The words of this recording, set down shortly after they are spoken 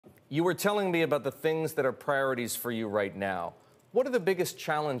You were telling me about the things that are priorities for you right now. What are the biggest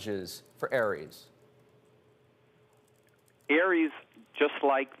challenges for Ares? Ares, just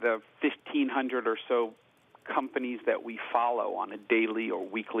like the 1,500 or so companies that we follow on a daily or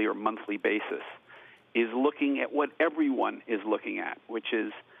weekly or monthly basis, is looking at what everyone is looking at, which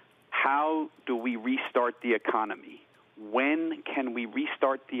is how do we restart the economy? When can we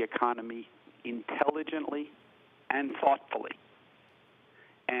restart the economy intelligently and thoughtfully?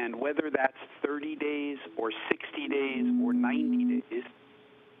 And whether that's 30 days or 60 days or 90 days,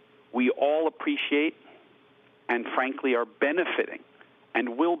 we all appreciate and frankly are benefiting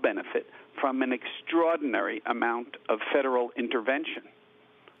and will benefit from an extraordinary amount of federal intervention.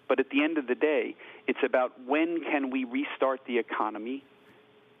 But at the end of the day, it's about when can we restart the economy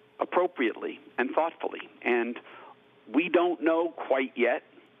appropriately and thoughtfully. And we don't know quite yet.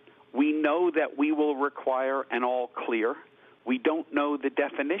 We know that we will require an all clear. We don't know the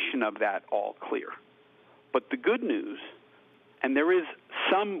definition of that all clear. But the good news, and there is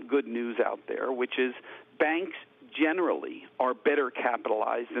some good news out there, which is banks generally are better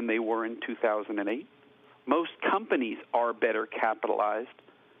capitalized than they were in 2008. Most companies are better capitalized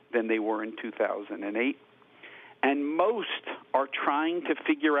than they were in 2008. And most are trying to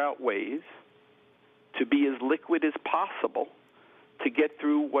figure out ways to be as liquid as possible to get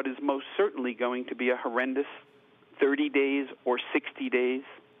through what is most certainly going to be a horrendous 30 days or 60 days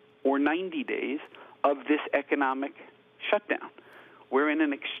or 90 days of this economic shutdown. We're in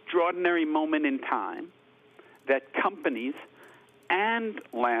an extraordinary moment in time that companies and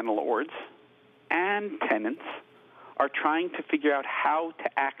landlords and tenants are trying to figure out how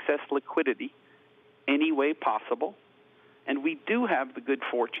to access liquidity any way possible. And we do have the good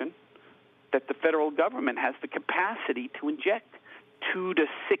fortune that the federal government has the capacity to inject $2 to $6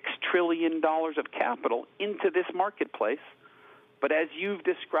 trillion of capital into this marketplace. But as you've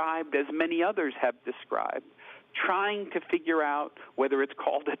described, as many others have described, trying to figure out whether it's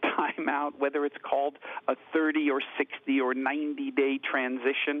called a timeout, whether it's called a 30 or 60 or 90-day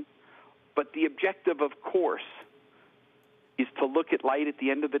transition. But the objective, of course, is to look at light at the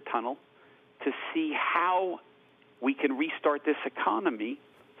end of the tunnel to see how we can restart this economy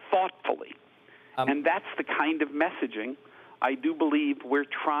thoughtfully. And that's the kind of messaging I do believe we're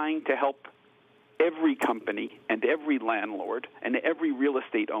trying to help every company and every landlord and every real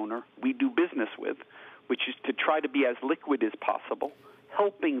estate owner we do business with, which is to try to be as liquid as possible,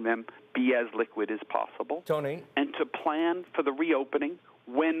 helping them be as liquid as possible, Tony, and to plan for the reopening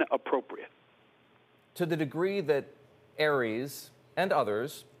when appropriate. To the degree that Ares and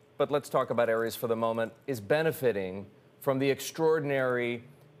others, but let's talk about Ares for the moment, is benefiting from the extraordinary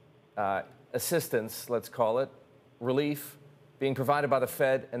assistance, let's call it, relief being provided by the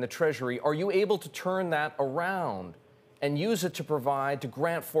Fed and the Treasury, are you able to turn that around and use it to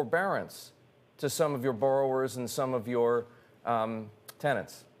grant forbearance to some of your borrowers and some of your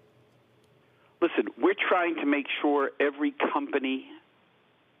tenants? Listen, we're trying to make sure every company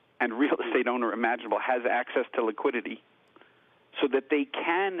and real estate owner imaginable has access to liquidity so that they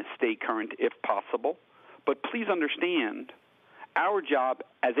can stay current if possible. But please understand, our job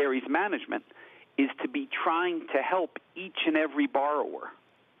as Ares Management is to be trying to help each and every borrower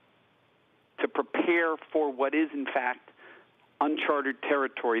to prepare for what is, in fact, uncharted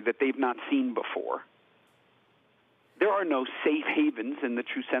territory that they've not seen before. There are no safe havens in the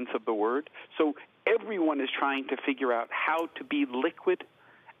true sense of the word, so everyone is trying to figure out how to be liquid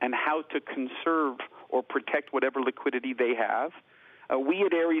and how to conserve or protect whatever liquidity they have. We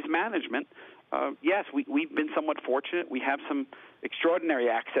at Ares Management, yes, we've been somewhat fortunate. We have some extraordinary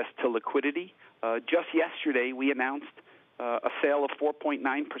access to liquidity. Just yesterday, we announced a sale of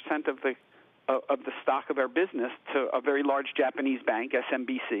 4.9% of the stock of our business to a very large Japanese bank,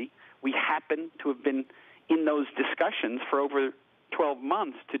 SMBC. We happen to have been in those discussions for over 12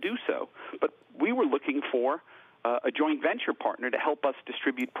 months to do so. But we were looking for a joint venture partner to help us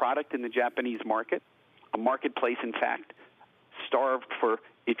distribute product in the Japanese market, a marketplace, in fact, starved for,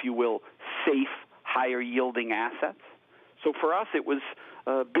 if you will, safe, higher-yielding assets. So for us, it was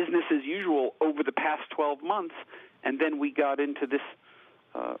business as usual over the past 12 months, and then we got into this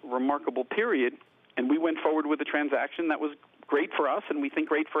remarkable period, and we went forward with a transaction that was great for us and we think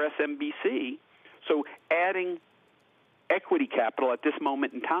great for SMBC. So adding equity capital at this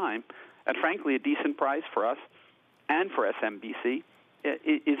moment in time, at frankly a decent price for us and for SMBC,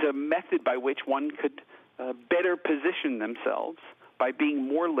 is a method by which one could better position themselves by being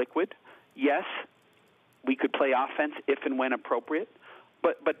more liquid. Yes, we could play offense if and when appropriate,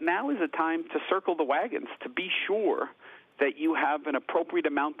 but now is a time to circle the wagons, to be sure that you have an appropriate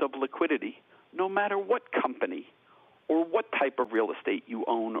amount of liquidity, no matter what company or what type of real estate you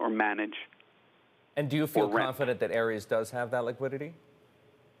own or manage. And do you feel confident that Ares does have that liquidity?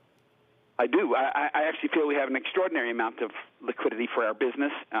 I do. I actually feel we have an extraordinary amount of liquidity for our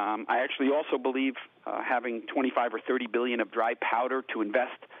business. I actually also believe having 25 or 30 billion of dry powder to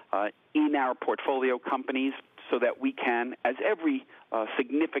invest in our portfolio companies so that we can, as every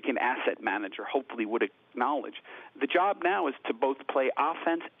significant asset manager hopefully would acknowledge, the job now is to both play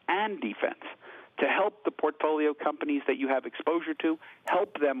offense and defense, to help the portfolio companies that you have exposure to,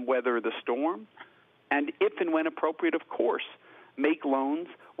 help them weather the storm, and if and when appropriate, of course, make loans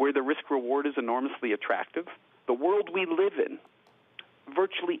where the risk-reward is enormously attractive. The world we live in,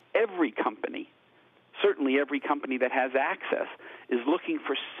 virtually every company, certainly every company that has access, is looking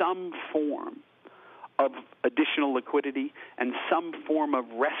for some form of additional liquidity and some form of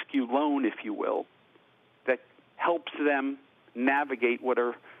rescue loan, if you will, that helps them navigate what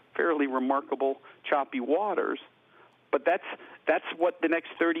are fairly remarkable choppy waters. But that's what the next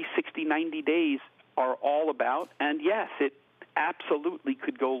 30, 60, 90 days are all about. And yes, it absolutely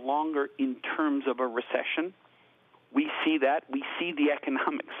could go longer in terms of a recession. We see that. We see the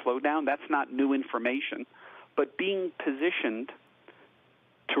economic slowdown. That's not new information. But being positioned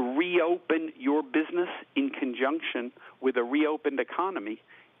to reopen your business in conjunction with a reopened economy,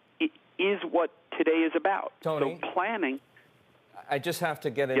 it is what today is about. Tony, so planning. I just have to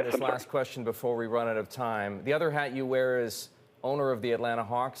get in this last question before we run out of time. The other hat you wear is owner of the Atlanta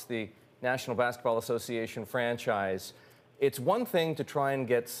Hawks, the National Basketball Association franchise. It's one thing to try and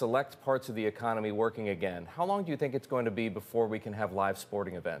get select parts of the economy working again. How long do you think it's going to be before we can have live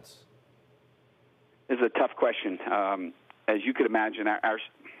sporting events? This is a tough question. As you could imagine,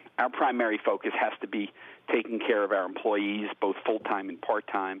 our primary focus has to be taking care of our employees, both full-time and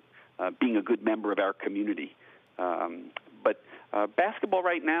part-time, being a good member of our community. But basketball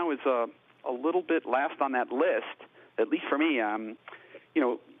right now is a little bit last on that list, at least for me.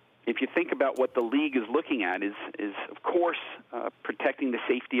 If you think about what the league is looking at is of course, protecting the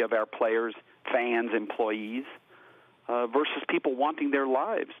safety of our players, fans, employees, versus people wanting their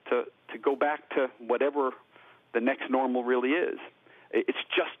lives to go back to whatever the next normal really is. It's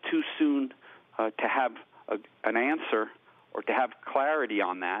just too soon to have an answer or to have clarity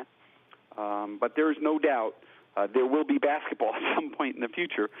on that. But there is no doubt there will be basketball at some point in the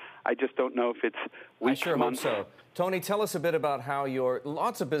future. I just don't know if it's weeks, I sure months. hope so. Tony, tell us a bit about how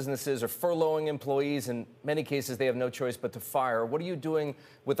lots of businesses are furloughing employees. In many cases, they have no choice but to fire. What are you doing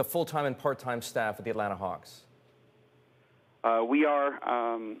with the full-time and part-time staff at the Atlanta Hawks? We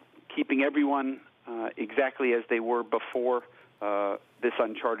are keeping everyone exactly as they were before this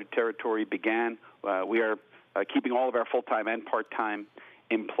uncharted territory began. We are keeping all of our full-time and part-time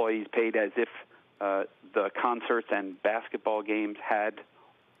employees paid as if the concerts and basketball games had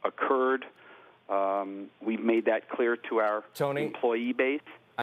occurred. We've made that clear to our employee base.